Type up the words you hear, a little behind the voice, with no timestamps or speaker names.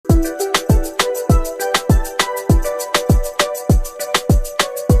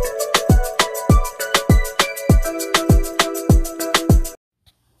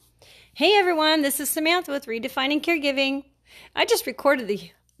everyone. This is Samantha with Redefining Caregiving. I just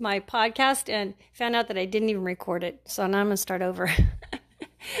recorded my podcast and found out that I didn't even record it. So now I'm going to start over.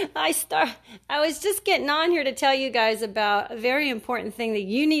 I was just getting on here to tell you guys about a very important thing that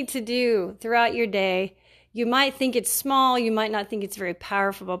you need to do throughout your day. You might think it's small. You might not think it's very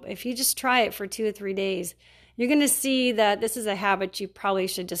powerful. But if you just try it for 2 or 3 days, you're going to see that this is a habit you probably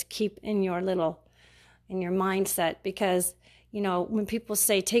should just keep in your mindset, because when people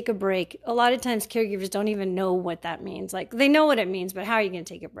say take a break, a lot of times caregivers don't even know what that means. Like, they know what it means, but how are you going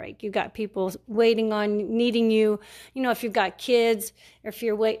to take a break? You've got people waiting on, needing you. If you've got kids, or if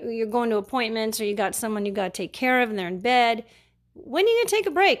you're going to appointments, or you got someone you got to take care of and they're in bed. When are you going to take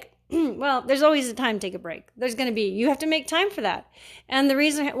a break? Well, there's always a time to take a break. You have to make time for that. And the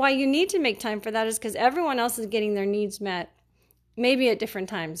reason why you need to make time for that is because everyone else is getting their needs met, maybe at different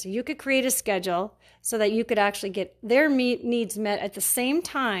times. So you could create a schedule so that you could actually get their needs met at the same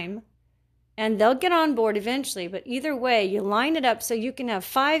time, and they'll get on board eventually. But either way, you line it up so you can have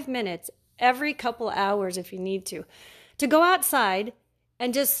 5 minutes every couple hours if you need to go outside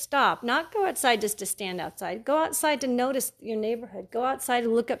and just stop. Not go outside just to stand outside. Go outside to notice your neighborhood. Go outside to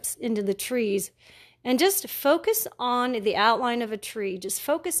look up into the trees and just focus on the outline of a tree. Just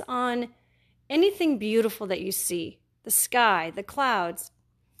focus on anything beautiful that you see. The sky, the clouds.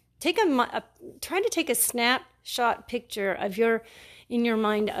 Try to take a snapshot picture in your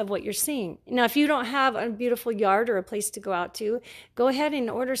mind of what you're seeing. Now, if you don't have a beautiful yard or a place to go out to, go ahead and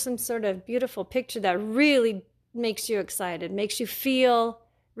order some sort of beautiful picture that really makes you excited, makes you feel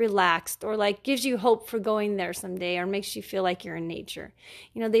relaxed, or like gives you hope for going there someday, or makes you feel like you're in nature.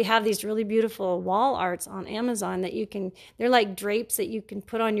 They have these really beautiful wall arts on Amazon that they're like drapes that you can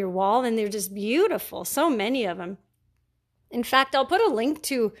put on your wall, and they're just beautiful. So many of them. In fact, I'll put a link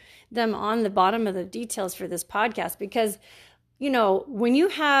to them on the bottom of the details for this podcast, because, when you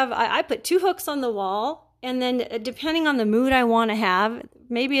have, I put 2 hooks on the wall, and then depending on the mood I want to have,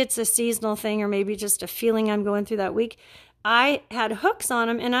 maybe it's a seasonal thing or maybe just a feeling I'm going through that week, I had hooks on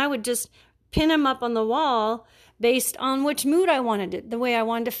them, and I would just pin them up on the wall based on which mood I wanted it, the way I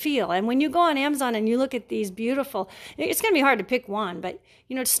wanted to feel. And when you go on Amazon and you look at these beautiful, it's going to be hard to pick one, but,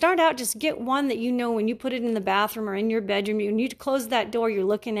 to start out, just get one that when you put it in the bathroom or in your bedroom, you need to close that door, you're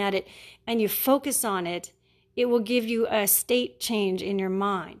looking at it, and you focus on it, it will give you a state change in your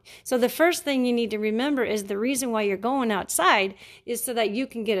mind. So the first thing you need to remember is the reason why you're going outside is so that you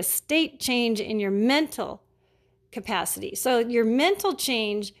can get a state change in your mental capacity. So your mental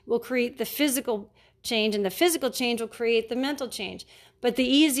change will create the physical change, and the physical change will create the mental change. But the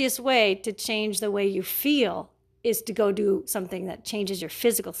easiest way to change the way you feel is to go do something that changes your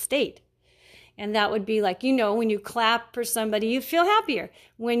physical state. And that would be like, when you clap for somebody, you feel happier.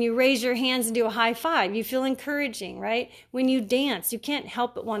 When you raise your hands and do a high five, you feel encouraging, right? When you dance, you can't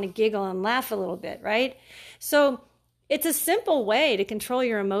help but want to giggle and laugh a little bit, right? So it's a simple way to control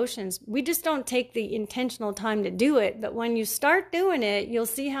your emotions. We just don't take the intentional time to do it. But when you start doing it, you'll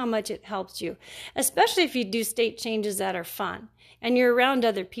see how much it helps you, especially if you do state changes that are fun and you're around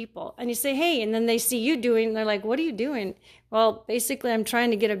other people and you say, hey, and then they see you doing, and they're like, what are you doing? Well, basically, I'm trying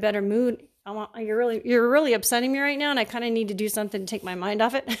to get a better mood. You're really upsetting me right now, and I kind of need to do something to take my mind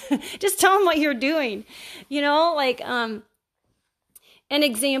off it. Just tell them what you're doing. An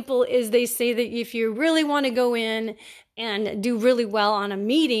example is they say that if you really want to go in and do really well on a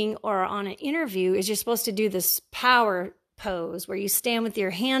meeting or on an interview, is you're supposed to do this power pose where you stand with your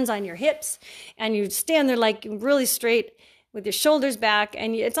hands on your hips and you stand there like really straight with your shoulders back,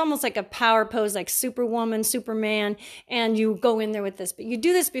 and it's almost like a power pose, like Superwoman, Superman, and you go in there with this. But you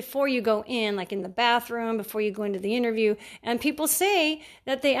do this before you go in, like in the bathroom, before you go into the interview, and people say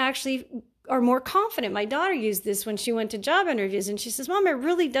that they actually are more confident. My daughter used this when she went to job interviews, and she says, Mom, it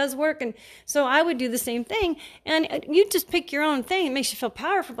really does work. And so I would do the same thing, and you just pick your own thing. It makes you feel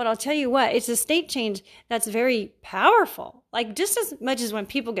powerful, but I'll tell you what, it's a state change that's very powerful. Like, just as much as when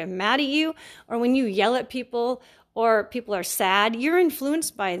people get mad at you or when you yell at people or people are sad, you're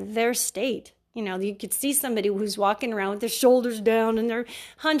influenced by their state. You could see somebody who's walking around with their shoulders down and they're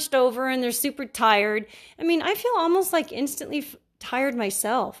hunched over and they're super tired. I feel almost like instantly tired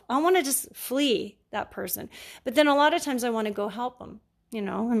myself. I want to just flee that person. But then a lot of times I want to go help them.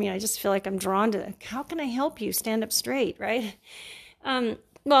 I just feel like I'm drawn to, how can I help you stand up straight, right?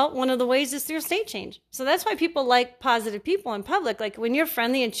 Well, one of the ways is through a state change. So that's why people like positive people in public. Like when you're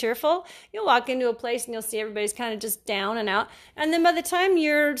friendly and cheerful, you'll walk into a place and you'll see everybody's kind of just down and out. And then by the time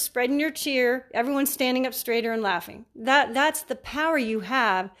you're spreading your cheer, everyone's standing up straighter and laughing. That's the power you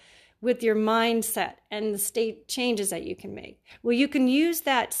have with your mindset and the state changes that you can make. Well, you can use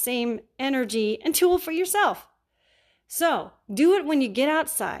that same energy and tool for yourself. So do it when you get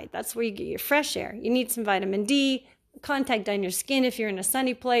outside. That's where you get your fresh air. You need some vitamin D, contact on your skin if you're in a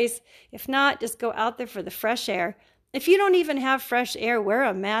sunny place. If not, just go out there for the fresh air. If you don't even have fresh air, wear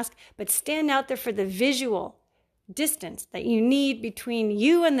a mask, but stand out there for the visual distance that you need between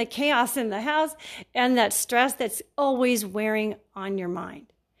you and the chaos in the house and that stress that's always wearing on your mind.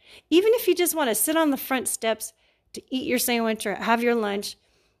 Even if you just want to sit on the front steps to eat your sandwich or have your lunch,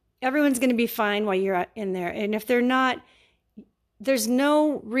 everyone's going to be fine while you're in there. And if they're not, there's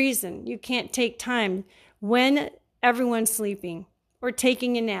no reason you can't take time when everyone's sleeping or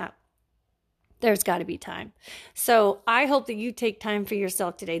taking a nap. There's got to be time. So I hope that you take time for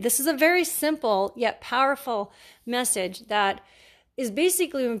yourself today. This is a very simple yet powerful message that is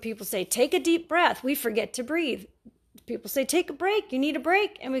basically when people say, take a deep breath, we forget to breathe. People say, take a break, you need a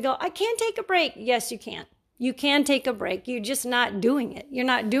break. And we go, I can't take a break. Yes, you can. You can take a break. You're just not doing it. You're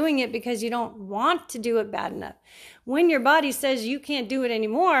not doing it because you don't want to do it bad enough. When your body says you can't do it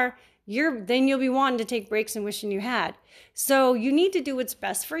anymore, then you'll be wanting to take breaks and wishing you had. So you need to do what's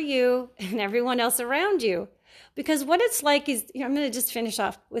best for you and everyone else around you. Because what it's like is, I'm going to just finish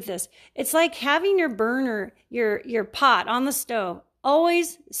off with this. It's like having your burner, your pot on the stove,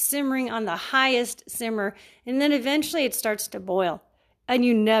 always simmering on the highest simmer. And then eventually it starts to boil and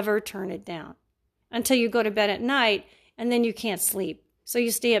you never turn it down until you go to bed at night and then you can't sleep. So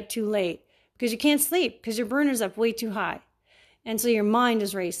you stay up too late because you can't sleep because your burner's up way too high. And so your mind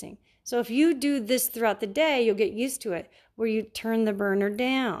is racing. So if you do this throughout the day, you'll get used to it, where you turn the burner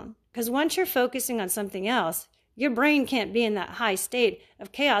down. Because once you're focusing on something else, your brain can't be in that high state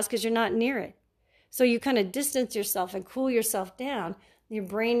of chaos because you're not near it. So you kind of distance yourself and cool yourself down. Your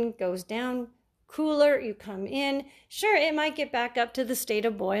brain goes down cooler, you come in. Sure, it might get back up to the state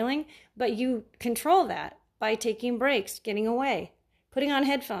of boiling, but you control that by taking breaks, getting away, putting on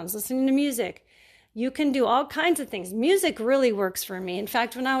headphones, listening to music. You can do all kinds of things. Music really works for me. In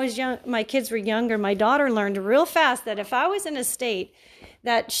fact, when I was young, my kids were younger, my daughter learned real fast that if I was in a state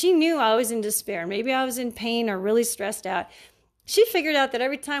that she knew I was in despair, maybe I was in pain or really stressed out, she figured out that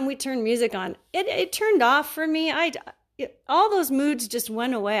every time we turned music on, it turned off for me. All those moods just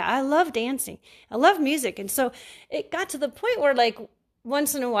went away. I love dancing. I love music. And so it got to the point where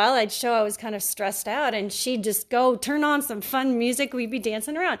once in a while I'd show I was kind of stressed out and she'd just go turn on some fun music. We'd be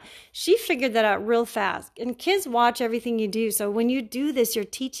dancing around. She figured that out real fast. And kids watch everything you do. So when you do this, you're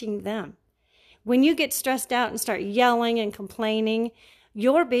teaching them. When you get stressed out and start yelling and complaining,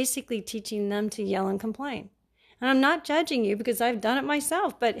 you're basically teaching them to yell and complain. And I'm not judging you because I've done it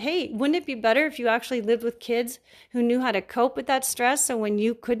myself. But hey, wouldn't it be better if you actually lived with kids who knew how to cope with that stress? So when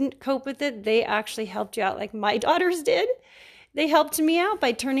you couldn't cope with it, they actually helped you out like my daughters did. They helped me out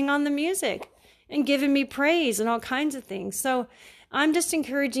by turning on the music and giving me praise and all kinds of things. So I'm just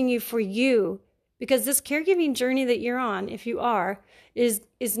encouraging you for you, because this caregiving journey that you're on, if you are, is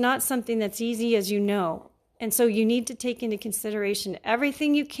not something that's easy, as you know. And so you need to take into consideration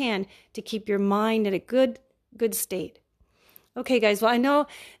everything you can to keep your mind in a good state. Okay, guys, well, I know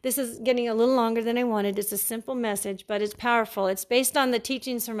this is getting a little longer than I wanted. It's a simple message, but it's powerful. It's based on the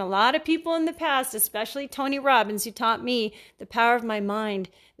teachings from a lot of people in the past, especially Tony Robbins, who taught me the power of my mind,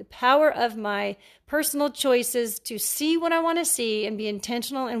 the power of my personal choices to see what I want to see and be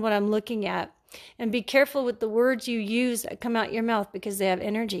intentional in what I'm looking at. And be careful with the words you use that come out your mouth because they have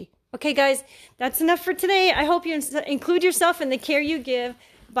energy. Okay, guys, that's enough for today. I hope you include yourself in the care you give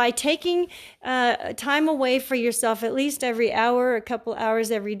by taking time away for yourself at least every hour, a couple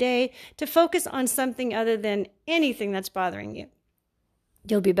hours every day, to focus on something other than anything that's bothering you.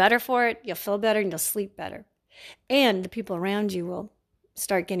 You'll be better for it, you'll feel better, and you'll sleep better. And the people around you will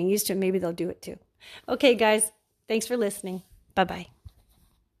start getting used to it. Maybe they'll do it too. Okay, guys, thanks for listening. Bye-bye.